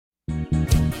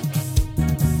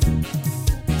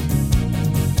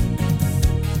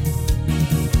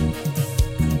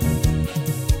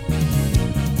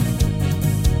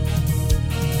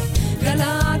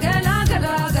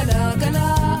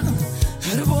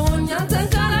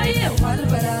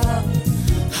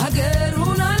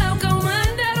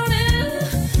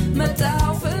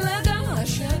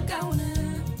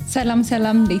ሰላም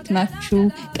እንዴት ናችሁ?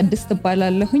 ቅድስት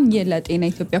እባላለሁኝ የለጤና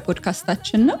ኢትዮጵያ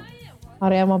ፖድካስታችን ነው።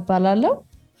 አርያም እባላለሁ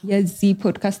የዚህ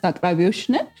ፖድካስት አቅራቢዎች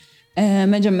ነን።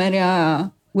 መጀመሪያ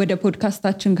ወደ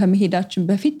ፖድካስታችን ከመሄዳችን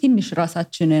በፊት ትንሽ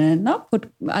ራሳችንን እና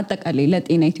አጠቃላይ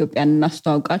ለጤና ኢትዮጵያን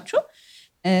እናስተዋውቃችሁ።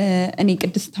 እኔ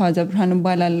ቅድስት ብርሃን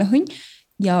እባላለሁኝ።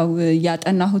 ያው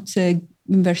ያጠናሁት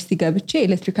ዩኒቨርሲቲ ገብቼ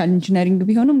ኤሌክትሪካል ኢንጂነሪንግ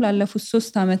ቢሆንም ላለፉት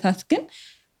 3 አመታት ግን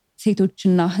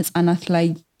ሴቶችና ህፃናት ላይ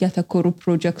ያተኮሩ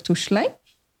ፕሮጀክቶች ላይ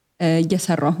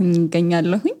እየሰራሁኝ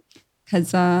እገኛለሁኝ።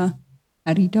 ከዛ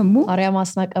ደግሞ አርያም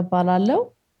እባላለሁ።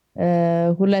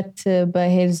 2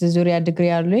 በሄልዝ ዙሪያ ዲግሪ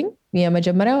አሉኝ።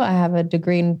 የመጀመሪያው I have a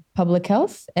degree in public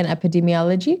health and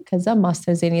epidemiology። ከዛ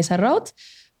ማስተርስ የሰራሁት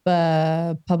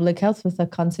በpublic health with a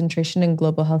concentration in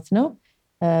global health ነው።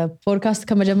 ፖድካስት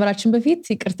ከመጀመራችን በፊት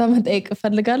ይቅርታ መጠየቅ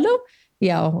ፈልጋለሁ።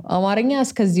 ያው አማርኛ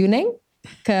እስከዚሁ ነኝ።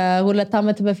 ከ2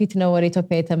 አመት በፊት ነው ወደ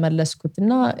ኢትዮጵያ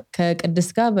የተመለስኩትና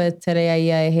ከቅድስት ጋር በተለያየ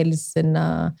ሄልዝ እና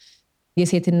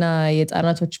የሴትና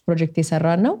የህፃናቶች ፕሮጀክት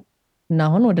የሰራን ነው እና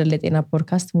አሁን ወደ ለጤና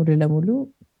ፖድካስት ሙሉ ለሙሉ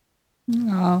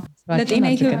ለጤና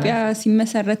ኢትዮጵያ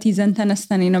ሲመሰረት ይዘን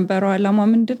ተነስተን የነበረው ዓላማ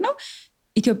ምንድነው?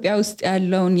 ኢትዮጵያ ውስጥ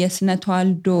ያለውን የስነ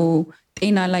ተዋልዶ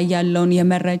ጤና ላይ ያለውን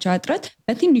የመረጃ እጥረት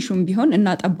በትንሹም ቢሆን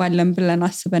እናጠባለን ብለን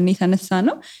አስበን የተነሳ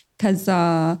ነው። ከዛ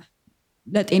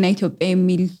ለጤና ኢትዮጵያ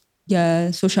የሚል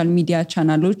የሶሻል ሚዲያ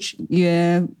ቻናሎች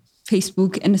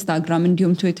የፌስቡክ፣ ኢንስታግራም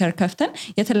እንዲሁም ትዊተር ከፍተን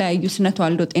የተለያዩ ስነ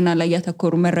ተዋልዶ ጤና ላይ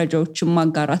ያተኮሩ መረጃዎችን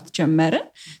ማጋራት ጀመርን።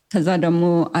 ከዛ ደግሞ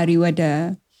አሪ ወደ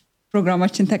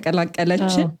ፕሮግራማችን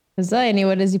ተቀላቀለች። ከዛ እኔ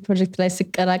ወደዚህ ፕሮጀክት ላይ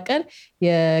ስቀላቀል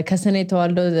ከስነ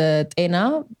ተዋልዶ ጤና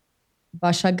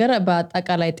ባሻገር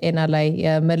በአጠቃላይ ጤና ላይ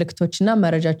መልእክቶችና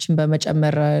መረጃዎችን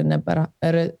በመጨመር ነበር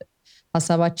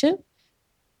ሐሳባችን።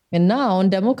 እና አሁን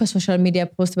ደግሞ ከሶሻል ሚዲያ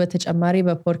ፖስት በተጨማሪ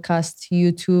በፖድካስት፣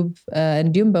 ዩቲዩብ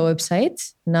እንዲሁም በዌብሳይት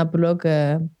እና ብሎግ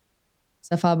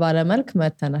ሰፋ ባለ መልክ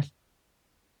መተናል።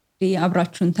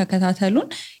 አብራችሁን ተከታተሉን።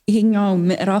 ይሄኛው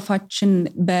ምዕራፋችን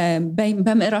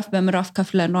በምዕራፍ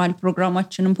ከፍለናል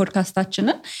ፕሮግራማችንን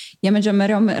ፖድካስታችንን።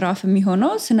 የመጀመሪያው ምዕራፍ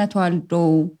የሚሆነው ስነ ተዋልዶ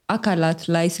አካላት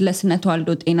ላይ ስለ ስነ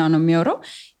ተዋልዶ ጤና ነው የሚያወራው።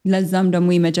 ለዛም ደግሞ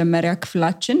የመጀመሪያ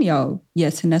ክፍላችን ያው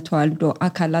የስነ ተዋልዶ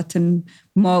አካላትን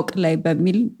ማወቅ ላይ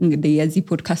በሚል እንግዲህ የዚህ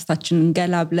ፖድካስታችንን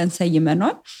ገላ ብለን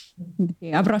ሰይመናል።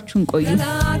 እንግዲህ አብራችሁን ቆዩ።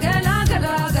 ገላ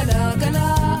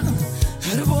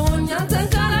ህርቦኛ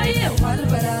ተንካራዬ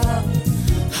ዋልበራ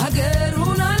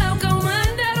ሀገሩን አላውቀው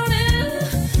መንደሩን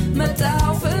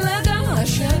መጣው ፍለጋ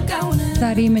አሸቃውን።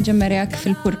 ዛሬ የመጀመሪያ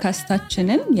ክፍል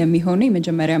ፖድካስታችንን የሚሆነው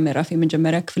የመጀመሪያ ምዕራፍ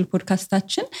የመጀመሪያ ክፍል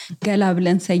ፖድካስታችን ገላ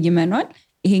ብለን ሰይመናል።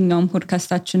 ይሄኛውን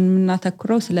ፖድካስታችን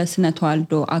የምናተኩረው ስለ ስነ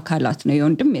ተዋልዶ አካላት ነው፣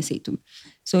 የወንድም የሴቱም።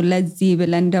 ለዚህ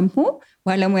ብለን ደግሞ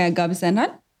ባለሙያ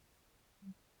ጋብዘናል።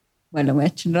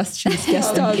 ባለሙያችን ራስሽን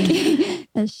እስኪያስተዋውቂ።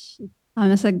 እሺ፣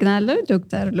 አመሰግናለሁ።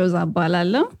 ዶክተር ሎዛ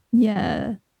እባላለሁ።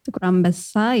 የጥቁር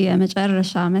አንበሳ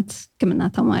የመጨረሻ ዓመት ህክምና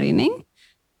ተማሪ ነኝ።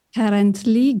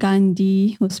 ከረንትሊ ጋንዲ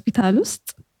ሆስፒታል ውስጥ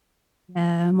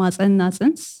የማህፀንና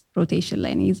ጽንስ ሮቴሽን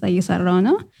ላይ እየሰራሁ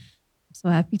ነው። So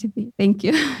happy to be. Thank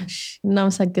you.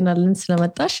 እናመሰግናለን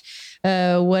ስለመጣሽ።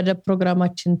 ወደ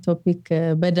ፕሮግራማችን ቶፒክ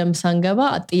በደም ሳንገባ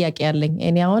ጥያቄ ያለኝ።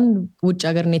 እኔ አሁን ውጭ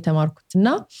ሀገር ነው የተማርኩትና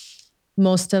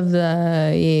most of the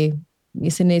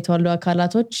የስነ ተዋልዶ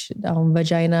አካላቶች አሁን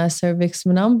ቫጃይና፣ ሰርቪክስ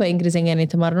ምናምን በእንግሊዘኛ ነው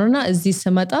የተማርነውና እዚህ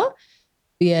ስመጣ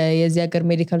የዚህ ሀገር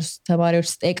ሜዲካል ተማሪዎች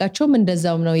ስጠይቃቸውም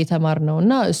እንደዛውም ነው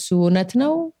የተማርነውና እሱ እውነት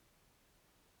ነው?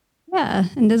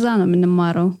 እንደዛ ነው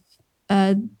የምንማረው።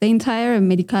 the entire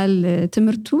medical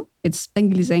ትምህርቱ it's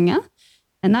በእንግሊዘኛ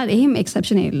እና ይሄም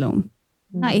ኤክሰፕሽን የለውም።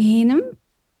 እና ይሄንም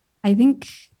I think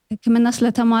ህክምና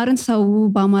ስለተማርን ሰው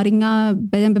በአማርኛ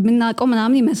በደንብ የምናውቀው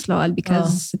ምናምን ይመስለዋል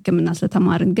because ህክምና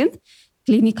ስለተማርን፣ ግን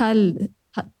ክሊኒካል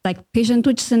like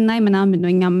ፔሸንቶች ስናይ ምናምን ነው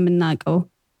እኛ የምናውቀው።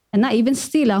 እና even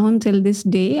still አሁን till this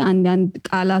day አንዳንድ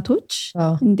ቃላቶች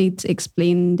እንዴት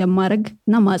ኤክስፕሌን እንደማድረግ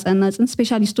እና ማህፀንና ጽንስ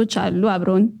ስፔሻሊስቶች አሉ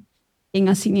አብረውን የኛ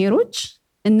ሲኒየሮች፣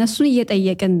 እነሱን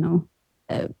እየጠየቅን ነው።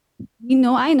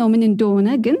 I know ምን እንደሆነ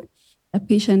ግን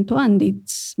ፔሸንቷ እንዴት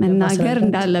መናገር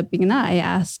እንዳለብኝና I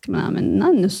ask ምናምንና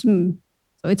እነሱም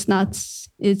it's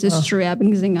true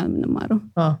በእንግሊዘኛ የምንማረው።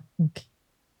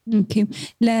 ኦኬ፣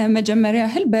 ለመጀመሪያ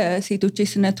ያህል በሴቶች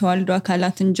የስነ ተዋልዶ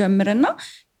አካላትን ጀምርና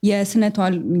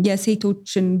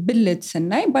የሴቶችን ብልት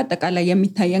ስናይ በአጠቃላይ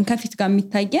የሚታየን ከፊት ጋር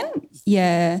የሚታየን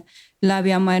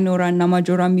የላቢያ ማይኖራ እና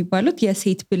ማጆራ የሚባሉት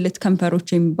የሴት ብልት ከንፈሮች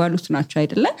የሚባሉት ናቸው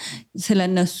አይደለ?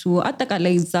 ስለነሱ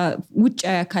አጠቃላይ እዛ ውጭ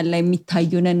አካል ላይ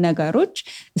የሚታዩንን ነገሮች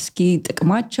እስኪ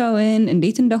ጥቅማቸውን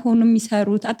እንዴት እንደሆኑ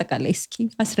የሚሰሩት አጠቃላይ እስኪ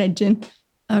አስረጅን።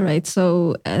 Alright, so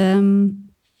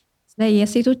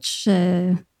የሴቶች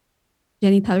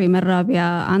ጀኒታል የመራቢያ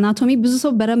አናቶሚ ብዙ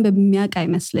ሰው በደንብ የሚያውቅ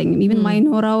አይመስለኝም ኢቭን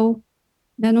ማይኖራው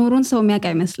ለኖሩን ሰው የሚያውቅ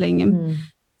አይመስለኝም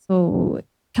so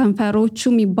ከንፈሮቹ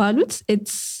የሚባሉት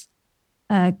it's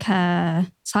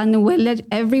ከሳንወለድ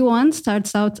everyone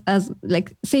starts out as like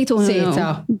ሴት ሆኖ ነው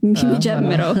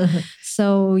የሚጀምረው so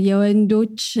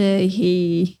የወንዶች ይሄ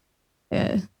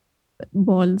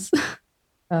balls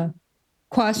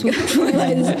ኳሶቹ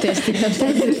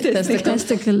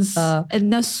testicles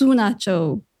እነሱ ናቸው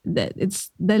it's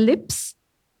the lips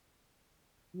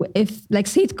if like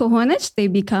ሴት ከሆነች they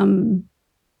become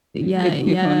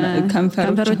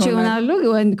ከንፈሮቹ ይሆናሉ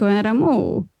ወንድ ከሆነ ደግሞ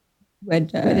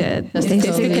ወደ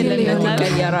ተስቲክል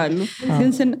ይቀየራሉ ግን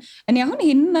እኔ አሁን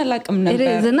ይሄንን አላቅም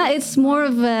ነበር it's more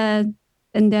of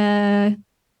እንደ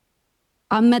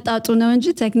አመጣጡ ነው እንጂ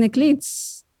technically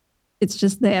it's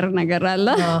just there ነገር አለ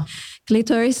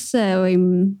clitoris ወይም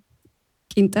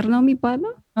ቂንጥር ነው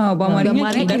የሚባለው በአማርኛ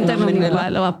ቂንጥር ነው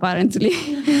የሚባለው apparently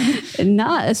እና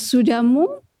እሱ ደግሞ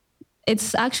it's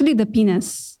actually the penis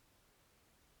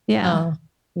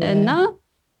እና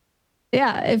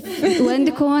if ወንድ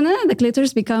ከሆነ the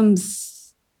clitoris becomes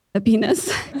the penis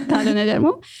ካልሆነ ደግሞ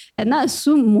እና እሱ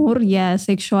more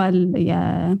የሴክሹዋል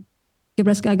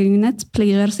የግብረ ስጋ ግንኙነት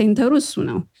pleasure center እሱ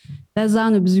ነው ለዛ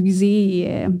ነው ብዙ ጊዜ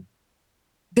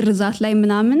ግርዛት ላይ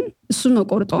ምናምን እሱ ነው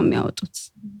ቆርጦ የሚያወጡት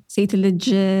ሴት ልጅ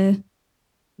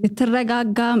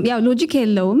ልትረጋጋ ያው ሎጂክ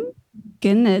የለውም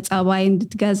ግን ጸባይ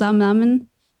እንድትገዛ ምናምን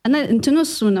እና እንትኑ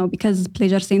እሱ ነው because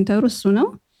pleasure center እሱ ነው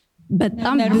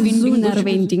በጣም ብዙ ነርቭ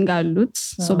ኤንዲንግ አሉት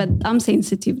so በጣም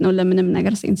ሴንሲቲቭ ነው ለምንም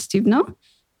ነገር ሴንሲቲቭ ነው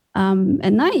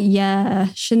እና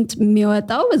የሽንት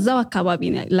የሚወጣው እዛው አካባቢ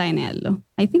ላይ ነው ያለው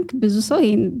I think ብዙ ሰው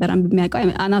ይሄን በረንብ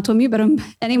የሚያውቀው አናቶሚ በረንብ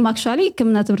እኔም actually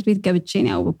ህክምና ትምህርት ቤት ገብቼ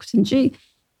ነው ያወቅኩት እንጂ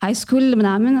ሃይ ስኩል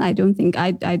ምናምን I don't think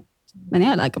I ማን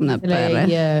ያላቅም ነበር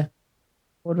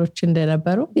ወሮች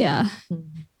እንደነበሩ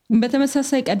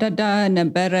በተመሳሳይ ቀዳዳ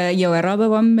ነበር የወር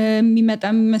አበባም የሚመጣ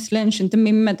የሚመስለን ሽንትም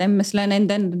የሚመጣ የሚመስለን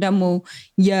እንደን ደግሞ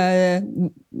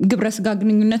የግብረ ስጋ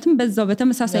ግንኙነትም በዛው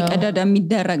በተመሳሳይ ቀዳዳ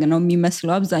የሚደረግ ነው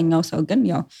የሚመስለው አብዛኛው ሰው ግን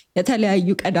ያው የተለያዩ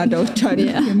ቀዳዳዎች አሉ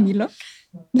የሚለው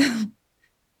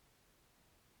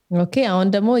ኦኬ አሁን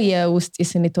ደግሞ የውስጥ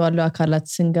የስኔታው አካላት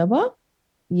ስንገባ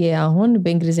የአሁን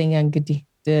በእንግሊዘኛ እንግዲህ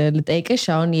ልጠይቅሽ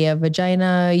አሁን የቫጃይና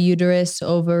ዩተረስ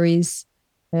ኦቨሪስ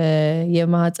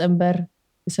የማህፀን በር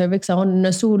ሰርቪክስ አሁን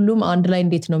እነሱ ሁሉም አንድ ላይ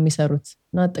እንዴት ነው የሚሰሩት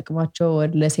እና ጥቅማቸው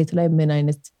ለሴት ላይ ምን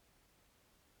አይነት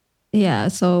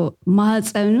so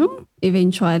ማህፀኑ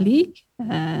eventually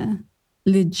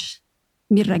ልጅ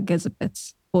የሚረገዝበት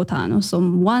ቦታ ነው so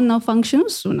ዋናው ፋንክሽኑ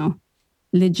እሱ ነው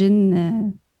ልጅን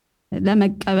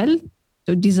ለመቀበል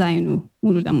ዲዛይኑ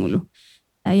ሙሉ ለሙሉ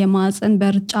የማህፀን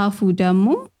በር ጫፉ ደግሞ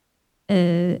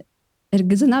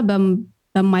እርግዝና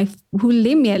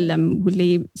ሁሌም የለም ሁሌ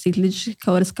ሴት ልጅ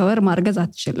ከወር እስከ ወር ማርገዝ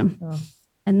አትችልም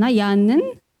እና ያንን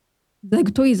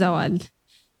ዘግቶ ይዘዋል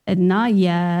እና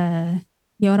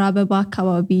የወር አበባ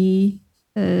አካባቢ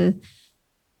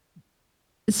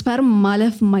ስፐርም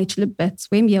ማለፍ የማይችልበት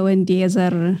ወይም የወንድ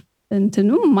የዘር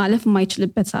እንትኑ ማለፍ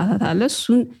የማይችልበት ሰዓታት አለ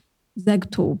እሱን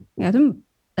ዘግቶ ምክንያቱም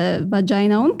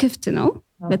ቫጃይናውም ክፍት ነው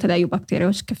ለተለያዩ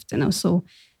ባክቴሪያዎች ክፍት ነው so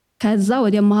ከዛ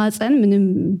ወደ ማህፀን ምንም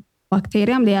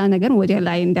ባክቴሪያም ሌላ ነገር ወደ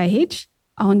ላይ እንዳይሄድ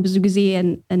አሁን ብዙ ጊዜ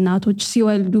እናቶች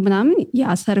ሲወልዱ ምናምን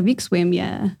ያ ሰርቪክስ ወይም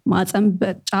የማህፀን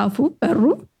ጫፉ በሩ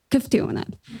ክፍት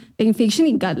ይሆናል ኢንፌክሽን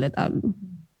ይጋለጣሉ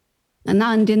እና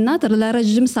አንድ እናት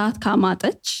ለረጅም ሰዓት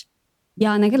ካማጠች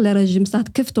ያ ነገር ለረጅም ሰዓት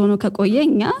ክፍት ሆኖ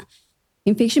ከቆየኛ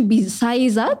ኢንፌክሽን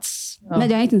ሳይዛት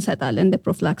መድኃኒት እንሰጣለን እንደ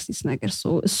ፕሮፊላክሲስ ነገር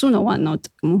እሱ ነው ዋናው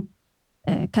ጥቅሙ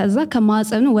ከዛ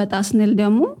ከማህፀኑ ወጣ ስንል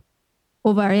ደግሞ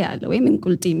ኦቫሪ አለ ወይም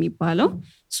እንቁልጢ የሚባለው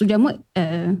እሱ ደግሞ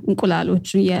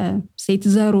እንቁላሎቹን የሴት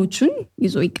ዘሮቹን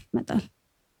ይዞ ይቀመጣል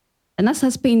እና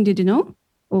ሰስፔንድድ ነው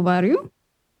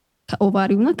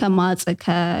ከኦቫሪውና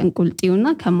ከእንቁልጢውና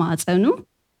ከማህፀኑ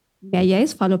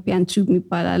ያያይዝ ፋሎፒያን ቲዩብ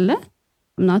የሚባል አለ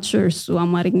I'm not sure እሱ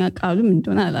አማርኛ ቃሉ ምን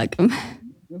እንደሆነ አላውቅም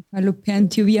ፋሎፒያን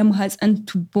ቲዩብ የማህፀን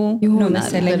ቱቦ ነው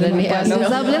መሰለኝ የሚባለው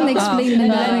እዛ ብለን ኤክስፕሌን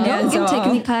ምናደርገው ግን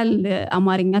ቴክኒካል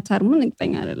አማርኛ ተርሙን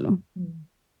እርግጠኛ አይደለሁም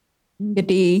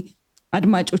እንግዲህ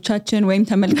አድማጮቻችን ወይም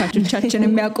ተመልካቾቻችን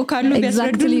የሚያውቁ ካሉ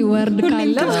exactly word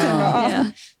ካለ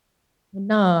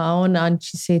እና አሁን አንቺ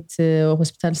ሴት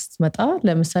ሆስፒታል ስትመጣ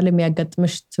ለምሳሌ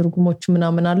የሚያጋጥምሽ ትርጉሞች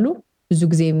ምናምን አሉ ብዙ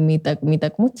ጊዜ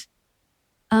የሚጠቅሙት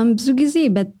ብዙ ጊዜ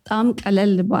በጣም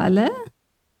ቀለል ባለ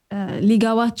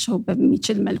ሊጋባቸው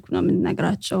በሚችል መልኩ ነው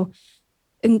የምንነግራቸው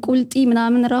እንቁልጢ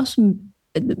ምናምን ራሱ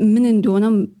ምን እንደሆነ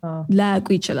ላያውቁ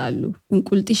ይችላሉ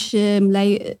እንቁልጢሽም ላይ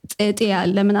ጤጤ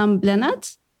ያለ ምናምን ብለናት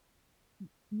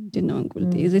ምንድነው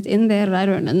እንቁልጢ is it in there I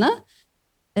don't know እና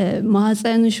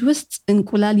ማህፀንሽ ውስጥ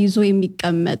እንቁላል ይዞ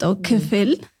የሚቀመጠው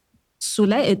ክፍል እሱ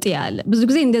ላይ እጤ አለ ብዙ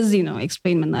ጊዜ እንደዚህ ነው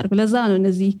ኤክስፕሌን የምናደርገው ለዛ ነው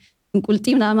እነዚህ እንቁልጢ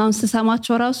ምናምን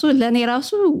ስሰማቸው ራሱ ለኔ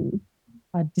ራሱ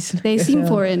አዲስ they seem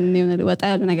foreign ወጣ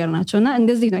ያሉ ነገር ናቸውና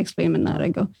እንደዚህ ነው ኤክስፕሌን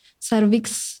የምናደርገው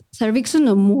ሰርቪክስን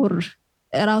ነው ሞር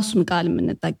ራሱን ቃል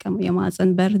የምንጠቀመው የማህፀን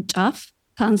በር ጫፍ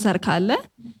ካንሰር ካለ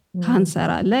ካንሰር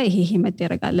አለ ይሄ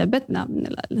መደረግ አለበት ምናምን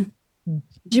እንላለን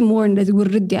እንጂ ሞር እንደዚህ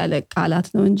ውርድ ያለ ቃላት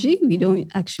ነው እንጂ we don't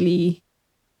actually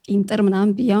ኢንተር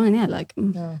ምናምን ቢያውን እኔ አላውቅም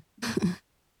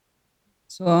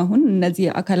አሁን እነዚህ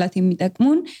አካላት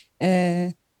የሚጠቅሙን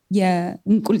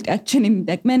የእንቁልጤያችን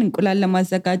የሚጠቅመን እንቁላል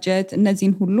ለማዘጋጀት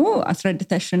እነዚህን ሁሉ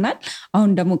አስረድተሽናል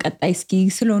አሁን ደግሞ ቀጣይ እስኪ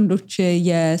ስለ ወንዶች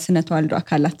የስነ ተዋልዶ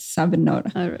አካላት ሐሳብ እናውራ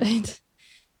alright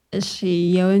እሺ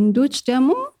የወንዶች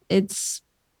ደግሞ it's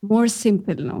more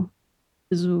simple ነው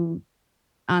ብዙ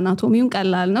አናቶሚውን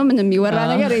ቀላል ነው ምንም የሚወራ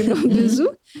ነገር የለውም ብዙ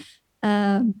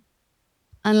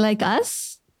unlike us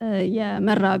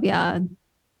የመራቢያ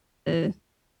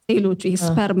ሴሎቹ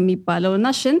ስፐርም የሚባለውና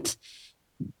ሽንት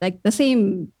like the same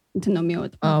እንትን ነው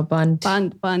የሚወጣው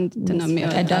ባንድ እንትን ነው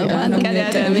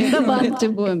የሚወጣው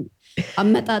ባንድ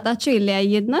አመጣጣቸው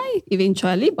ይለያየና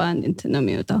ኢቬንቹዋሊ ባንድ እንትን ነው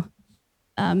የሚወጣው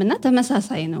እና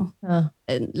ተመሳሳይ ነው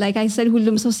like I said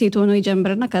ሁሉም ሰው ሴት ሆኖ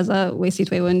ይጀምርና ከዛ ወይ ሴት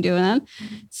ወይ ወንድ ይሆናል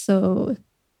so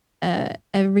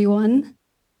everyone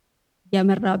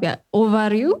የመራቢያ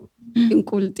ኦቫሪው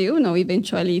እንቁልጤው ነው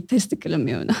ኢቬንቹዋሊ ቴስቲክል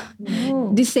የሚሆነው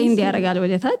ዲሴንድ ያደርጋል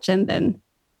ወደ ታች and then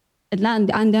እና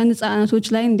አንዳንድ ህጻናቶች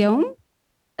ላይ እንዲያውም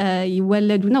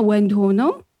ይወለዱና ወንድ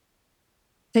ሆነው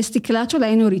ቴስቲክላቸው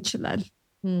ላይኖር ይችላል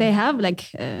they have like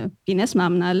penis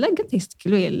ማምና አለ ግን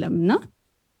ቴስቲክሉ የለምና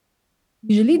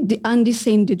usually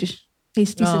undescended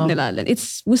testis እንላለን it's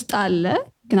ውስጥ አለ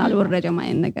ግን አልወረደም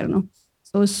አይነት ነገር ነው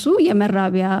so እሱ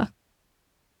የመራቢያ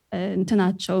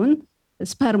እንትናቸውን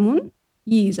ስፐርሙን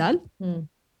ይይዛል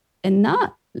እና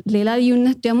ሌላ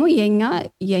ልዩነት ደግሞ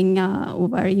የኛ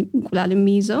ኦቫሪ እንቁላል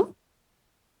የሚይዘው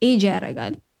ኤጅ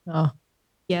ያደርጋል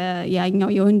ያኛው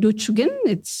የወንዶቹ ግን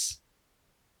it's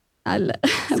አለ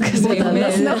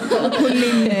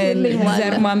ሁሌም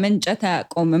ዘር ማመንጨት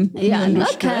አያቆምም ያና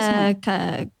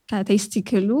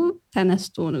ከቴስቲክሉ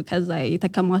ተነስቶ ነው ከዛ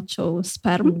የተከማቸው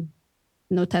ስፐርም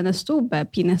ነው ተነስቶ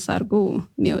በፒነስ አድርጎ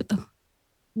የሚወጣው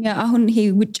አሁን ይሄ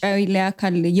ውጫዊ ላይ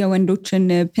አካል የወንዶችን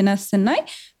ፒነስ ስናይ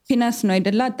ፒነስ ነው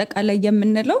አይደለ አጠቃላይ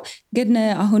የምንለው ግን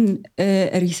አሁን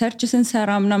ሪሰርች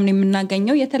ስንሰራ ምናምን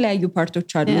የምናገኘው የተለያዩ ፓርቶች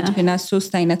አሉት ፒነስ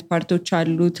 3 አይነት ፓርቶች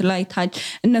አሉት ላይ ታች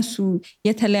እነሱ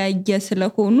የተለያየ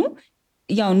ስለሆኑ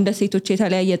ያው እንደ ሴቶች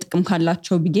የተለያየ ጥቅም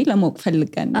ካላቸው ብዬ ለማወቅ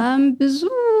ፈልገን ብዙ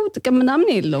ጥቅም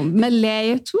ምናምን የለውም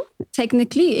መለያየቱ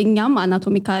ቴክኒካሊ እኛም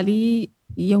አናቶሚካሊ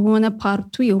የሆነ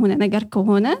ፓርቱ የሆነ ነገር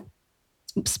ከሆነ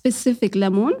ስፔሲፊክ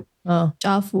ለመሆን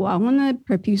ጫፉ አሁን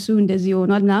ፐርፒሱ እንደዚህ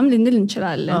ሆኗል ምናምን ልንል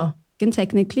እንችላለን ግን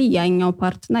ቴክኒካሊ ያኛው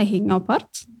ፓርትና ይሄኛው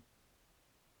ፓርት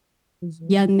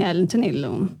ያን ያህል እንትን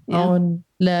የለውም አሁን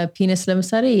ለፒነስ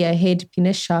ለምሳሌ የሄድ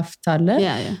ፒነስ ሻፍት አለ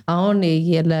አሁን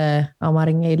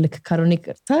ለአማርኛ ይልክ ካልሆነ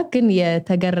ይቅርታ ግን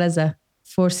የተገረዘ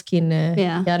ፎርስኪን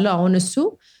ያለው አሁን እሱ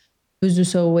ብዙ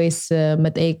ሰው ወይስ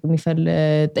መጠየቅ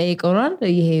ጠይቀውናል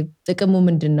ይሄ ጥቅሙ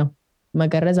ምንድነው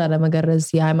መገረዝ አለመገረዝ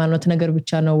የሃይማኖት ነገር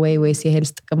ብቻ ነው ወይስ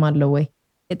የሄልስ ጥቅም አለው ወይ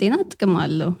የጤና ጥቅም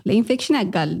አለው ለኢንፌክሽን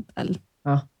ያጋልጣል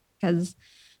ከዛ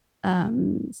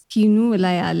ስኪኑ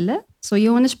ላይ አለ ሶ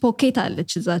የሆነች ፖኬት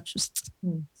አለች እዛች ውስጥ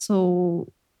ሶ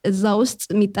እዛ ውስጥ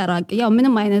የሚጠራቅ ያው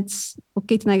ምንም አይነት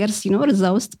ፖኬት ነገር ሲኖር እዛ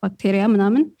ውስጥ ባክቴሪያ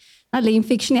ምናምን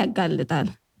ለኢንፌክሽን ያጋልጣል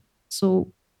ሶ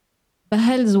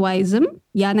በሄልዝ ዋይዝም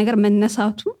ያ ነገር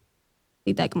መነሳቱ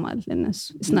ይጠቅማል ለነሱ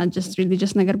it's not just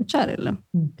religious ነገር ብቻ አይደለም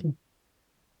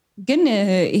ግን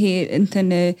ይሄ እንትን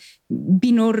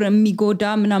ቢኖር የሚጎዳ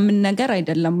ምናምን ነገር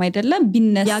አይደለም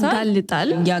ቢነሳ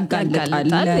ያጋልጣል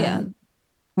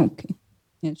ኦኬ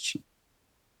እሺ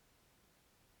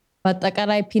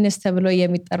በአጠቃላይ ፒነስ ተብሎ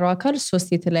የሚጠራው አካል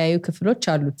 3 የተለያዩ ክፍሎች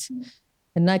አሉት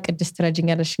እና ቅድስት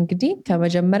ትረጅኛለሽ እንግዲህ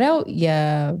ከመጀመሪያው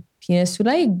የፒነሱ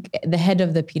ላይ the head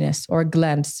of the penis or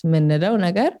glands ምንለው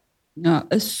ነገር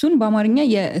እሱን በአማርኛ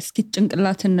የስኪት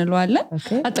ጭንቅላት እንለዋለን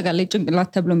አጠቃላይ ጭንቅላት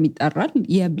ተብሎ የሚጠራል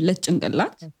የብልት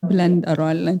ጭንቅላት ብለን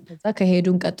እንጠራዋለን ከዛ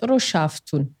ከሄዱን ቀጥሎ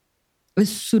ሻፍቱን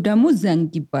እሱ ደግሞ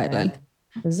ዘንግ ይባላል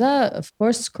ከዛ of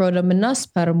course scrotum እና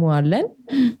ስፐርሙ አለን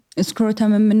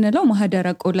ስክሮተም የምንለው ማህደረ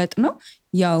ቆለጥ ነው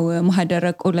ያው ማህደረ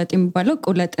ቆለጥ የሚባለው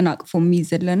ቆለጥን አቅፎ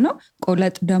የሚይዝልን ነው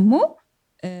ቆለጥ ደግሞ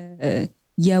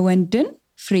የወንድን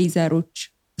ፍሬዘሮች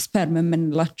ስፐርም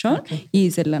የምንላቸውን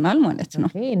ይይዝልናል ማለት ነው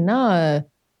እና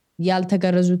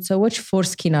ያልተገረዙት ሰዎች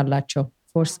ፎርስኪን አላቸው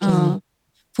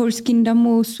ፎርስኪን ደግሞ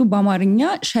እሱ በአማርኛ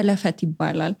ሸለፈት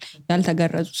ይባላል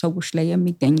ያልተገረዙ ሰዎች ላይ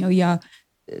የሚገኘው ያ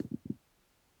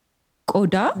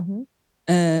ቆዳ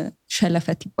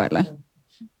ሸለፈት ይባላል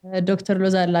ዶክተር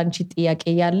ሎዛ ላንቺ ጥያቄ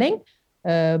ያለኝ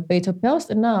በኢትዮጵያ ውስጥ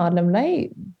እና ዓለም ላይ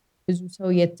ብዙ ሰው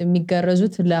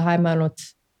የሚገረዙት ለሃይማኖት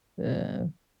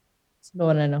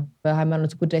ስለሆነ ነው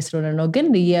በሃይማኖት ጉዳይ ስለሆነ ነው ግን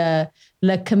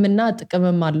ለሕክምና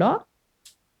ጥቅምም አለው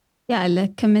ያ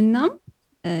ለሕክምናም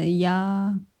ያ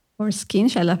ፎርስኪን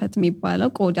ሸለፈት የሚባለው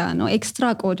ቆዳ ነው ኤክስትራ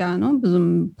ቆዳ ነው ብዙም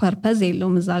ፐርፐዝ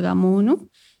የለውም እዛ ጋር መሆኑ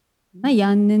እና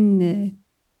ያንን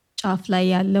ጫፍ ላይ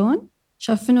ያለውን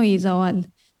ሸፍኖ ይዘዋል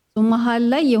መሃል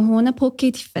ላይ የሆነ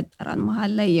ፖኬት ይፈጠራል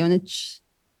መሃል ላይ የሆነች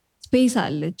ስፔስ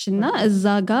አለች እና እዛ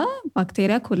ጋር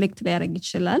ባክቴሪያ ኮሌክት ሊያደርግ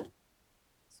ይችላል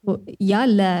ያ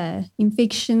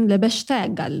ለኢንፌክሽን ለበሽታ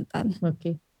ያጋልጣል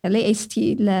ለይ ኤስቲ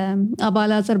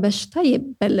ለአባላዘር በሽታ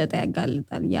የበለጠ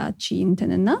ያጋልጣል ያቺ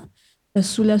እንትንና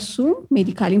ለሱ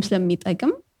ሜዲካሊም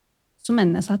ስለሚጠቅም እሱ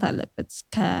መነሳት አለበት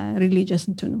ከሪሊጂየስ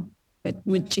እንትኑ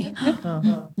ውጪ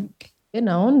ግን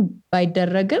አሁን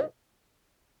ባይደረግም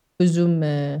ብዙም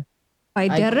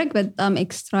ባይደረግ በጣም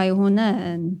ኤክስትራ የሆነ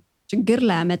ችግር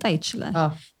ላያመጣ ይችላል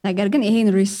ነገር ግን ይሄን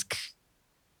ሪስክ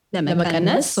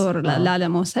ለመቀነስ ኦር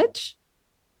ላለመውሰድ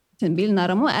ትንቢልና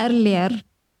ደግሞ ኤርሊየር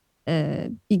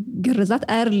ግርዛት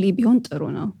ኤርሊ ቢሆን ጥሩ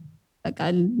ነው በቃ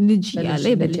ልጅ ያለ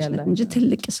በልጅነት እንጂ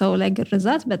ትልቅ ሰው ላይ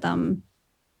ግርዛት በጣም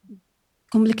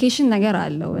ኮምፕሊኬሽን ነገር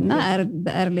አለው እና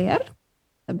ኤርሊየር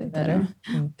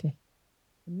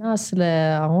እና ስለ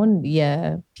አሁን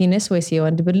የፒነስ ወይስ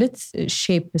የወንድ ብልት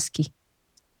ሼፕ እስኪ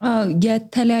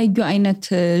የተለያዩ አይነት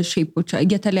ሼፖች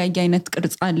የተለያየ አይነት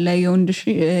ቅርጽ አለ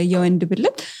የወንድ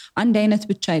ብልት አንድ አይነት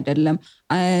ብቻ አይደለም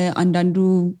አንዳንዱ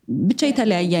ብቻ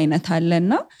የተለያየ አይነት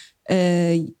አለና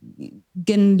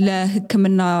ግን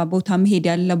ለሕክምና ቦታ መሄድ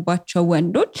ያለባቸው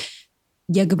ወንዶች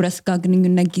የግብረ ስጋ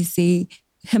ግንኙነት ጊዜ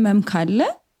ህመም ካለ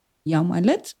ያ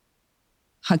ማለት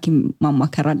ሐኪም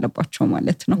ማማከር አለባቸው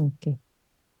ማለት ነው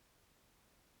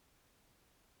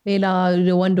ሌላ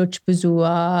ወንዶች ብዙ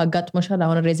አጋጥሞሻል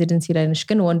አሁን ሬዚደንሲ ላይ ነሽ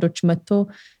ግን ወንዶች መጥቶ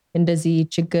እንደዚህ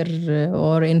ችግር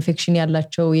ኦር ኢንፌክሽን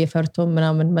ያላቸው የፈርቶ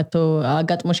ምናምን መጥቶ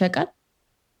አጋጥሞሽ ያውቃል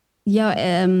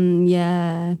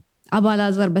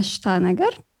የአባላዘር በሽታ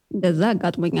ነገር እንደዛ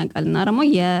አጋጥሞኝ ያውቃልና ደግሞ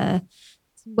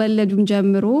የወለዱን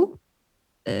ጀምሮ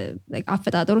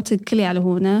አፈጣጠሩ ትክክል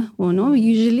ያልሆነ ሆኖ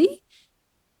usually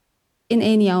in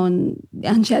any አሁን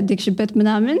አንቺ ያደግሽበት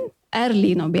ምናምን ኤርሊ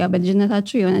ነው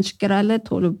በልጅነታችሁ የሆነ ችግር አለ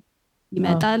ቶሎ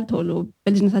ይመጣል ቶሎ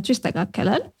በልጅነታችሁ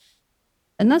ይስተካከላል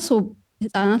እና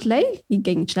ህፃናት ላይ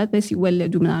ሊገኝ ይችላል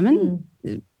ሲወለዱ ምናምን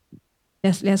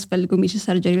ሊያስፈልገው የሚችል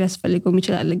ሰርጀሪ ሊያስፈልገው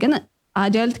ይችላል ግን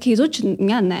አዳልት ኬዞች እኛ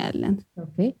እናያለን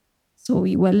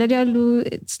ይወለድ ያሉ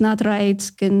it's not right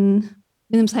ግን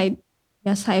ምንም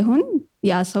ሳይሆን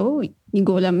ያ ሰው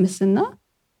ይጎለምስና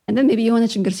and then maybe የሆነ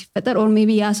ችግር ሲፈጠር or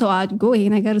maybe ያ ሰው አድጎ ይሄ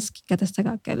ነገር እስኪ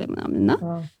ከተስተካከለ ምናምንና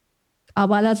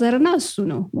አባላዘርና እሱ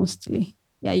ነው ሞስትሊ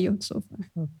ያየው ሶፋር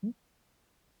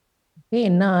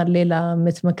እና ሌላ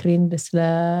ምትመክሪን ስለ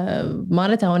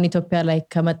ማለት አሁን ኢትዮጵያ ላይ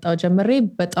ከመጣው ጀምሬ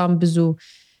በጣም ብዙ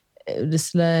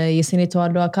ስለ የስነ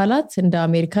ተዋልዶ አካላት እንደ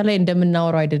አሜሪካ ላይ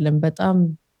እንደምናወራው አይደለም በጣም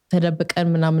ተደብቀን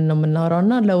ምናምን ነው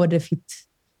የምናወራውና ለወደፊት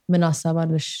ምን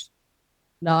አሳባለሽ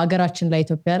ለሀገራችን ላይ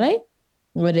ኢትዮጵያ ላይ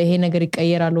ወደ ይሄ ነገር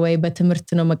ይቀየራል ወይ በትምህርት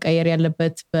ነው መቀየር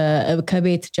ያለበት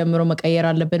ከቤት ጀምሮ መቀየር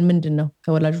አለበት ምንድነው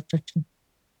ከወላጆቻችን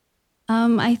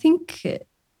I think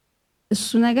እሱ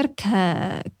ነገር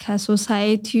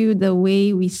ከሶሳይቲው the way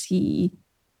we see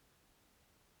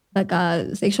በቃ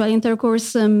ሴክሹዋል ኢንተርኮርስ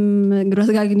ግብረ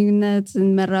ስጋ ግንኙነት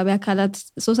መራቢያ አካላት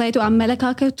ሶሳይቲው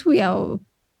አመለካከቱ ያው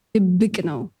ድብቅ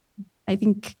ነው I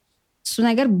think እሱ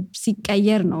ነገር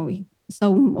ሲቀየር ነው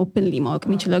ሰው ኦፕንሊ ማወቅ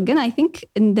የሚችለው ግን I think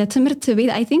እንደ ትምህርት ቤት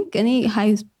I think እኔ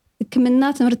ሕክምና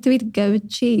ትምህርት ቤት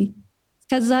ገብቼ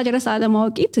ከዛ ድረስ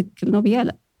አለማወቂ ትክክል ነው ብዬ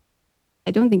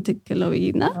I don't think ትክክል ነው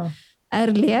ብዬና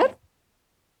earlier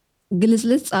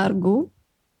ግልጽልጽ አርጎ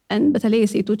በተለይ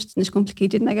የሴቶች ትንሽ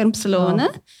ኮምፕሊኬትድ ነገርም ስለሆነ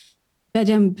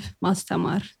በደንብ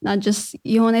ማስተማር not just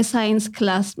የሆነ ሳይንስ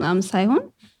ክላስ ምናምን ሳይሆን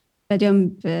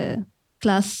በደንብ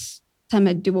ክላስ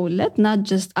ተመድቦለት not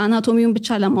just አናቶሚውን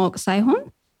ብቻ ለማወቅ ሳይሆን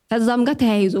ከዛም ጋር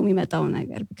ተያይዞ የሚመጣው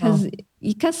ነገር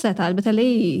ይከሰታል በተለይ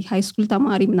ሃይ ስኩል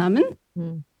ተማሪ ምናምን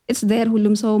it's there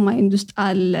ሁሉም ሰው ማይንድ ውስጥ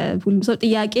አለ ሁሉም ሰው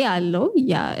ጥያቄ አለው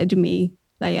ያ እድሜ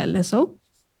ላይ ያለ ሰው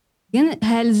ግን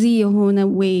ሄልዚ የሆነ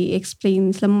way explain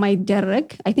ስለማይደረግ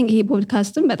I think ይሄ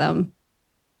ፖድካስትም በጣም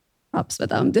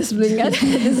ደስ ብሎኛል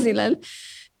ደስ ይላል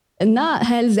እና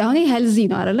ሄልዚ አሁን ሄልዚ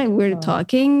ነው አይደል we're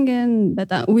talking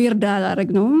በጣም weird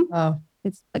አላረግነውም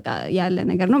በቃ ያለ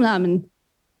ነገር ነው ምናምን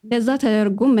እንደዛ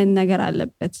ተደርጎ መነገር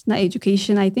አለበት እና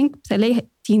ኤጁኬሽን I think በተለይ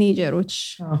ቲኔጀሮች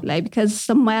ላይ because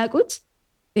ሰማያቁት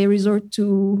they resort to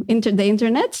the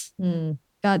internet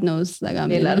God knows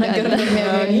ሌላ ነገር ነው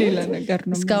የሚያየው ሌላ ነገር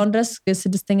ነው እስካሁን ድረስ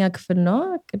ስድስተኛ ክፍል ነው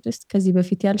ቅድስት ከዚህ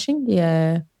በፊት ያልሽኝ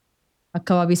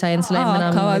የአካባቢ ሳይንስ ላይ ምናምን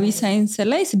አካባቢ ሳይንስ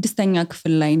ላይ ስድስተኛ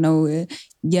ክፍል ላይ ነው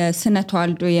የስነ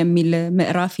ተዋልዶ የሚል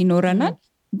ምዕራፍ ይኖረናል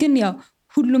ግን ያው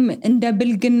ሁሉም እንደ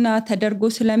ብልግና ተደርጎ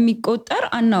ስለሚቆጠር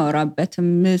አናወራበትም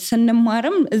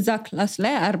ስንማርም እዛ ክላስ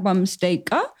ላይ 45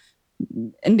 ደቂቃ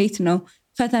እንዴት ነው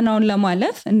ፈተናውን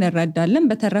ለማለፍ እንረዳለን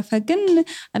በተረፈ ግን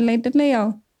አለ አይደለ ያው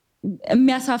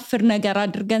የሚያሳፍር ነገር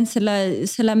አድርገን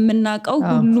ስለምናቀው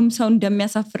ሁሉም ሰው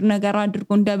እንደሚያሳፍር ነገር አድርጎ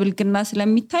እንደብልግና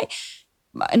ስለሚታይ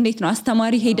እንዴት ነው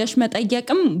አስተማሪ ሄደሽ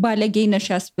መጠየቅም ባለጌነሽ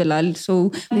ያስብላል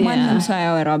ማንም ሰው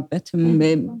ያወራበትም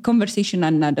ኮንቨርሴሽን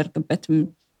አናደርግበትም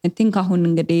I think አሁን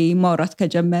እንግዲህ ማውራት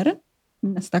ከጀመርን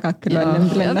እናስተካክላለን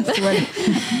ብለን እናስባለን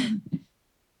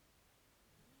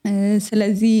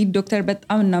ስለዚህ ዶክተር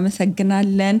በጣም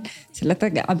እናመሰግናለን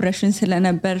አብረሽን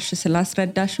ስለነበርሽ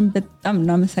ስላስረዳሽን በጣም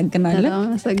እናመሰግናለን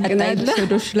ቀጣይ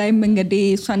ኤፒሶዶች ላይ እንግዲህ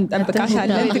እሷን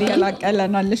እንጠብቃታለን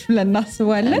ትቀላቀለናለሽ ብለን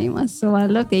እናስባለን እኔ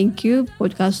ማስባለሁ thank you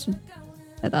ፖድካስቱ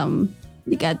በጣም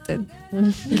ይቀጥል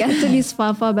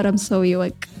ይስፋፋ በረም ሰው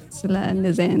ይወቅ ስለ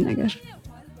እንደዚህ አይነት ነገር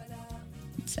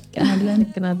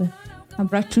እናመሰግናለን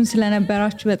አብራችሁን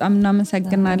ስለነበራችሁ በጣም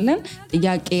እናመሰግናለን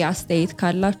ጥያቄ አስተያየት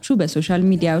ካላችሁ በሶሻል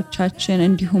ሚዲያዎቻችን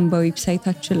እንዲሁም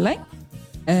በዌብሳይታችን ላይ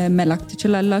መላክ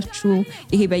ትችላላችሁ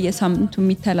ይሄ በየሳምንቱ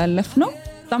የሚተላለፍ ነው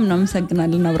በጣም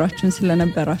እናመሰግናለን አብራችሁን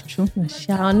ስለነበራችሁ እሺ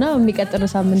አሁን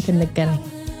የሚቀጥለው ሳምንት እንገናኝ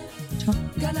ቻው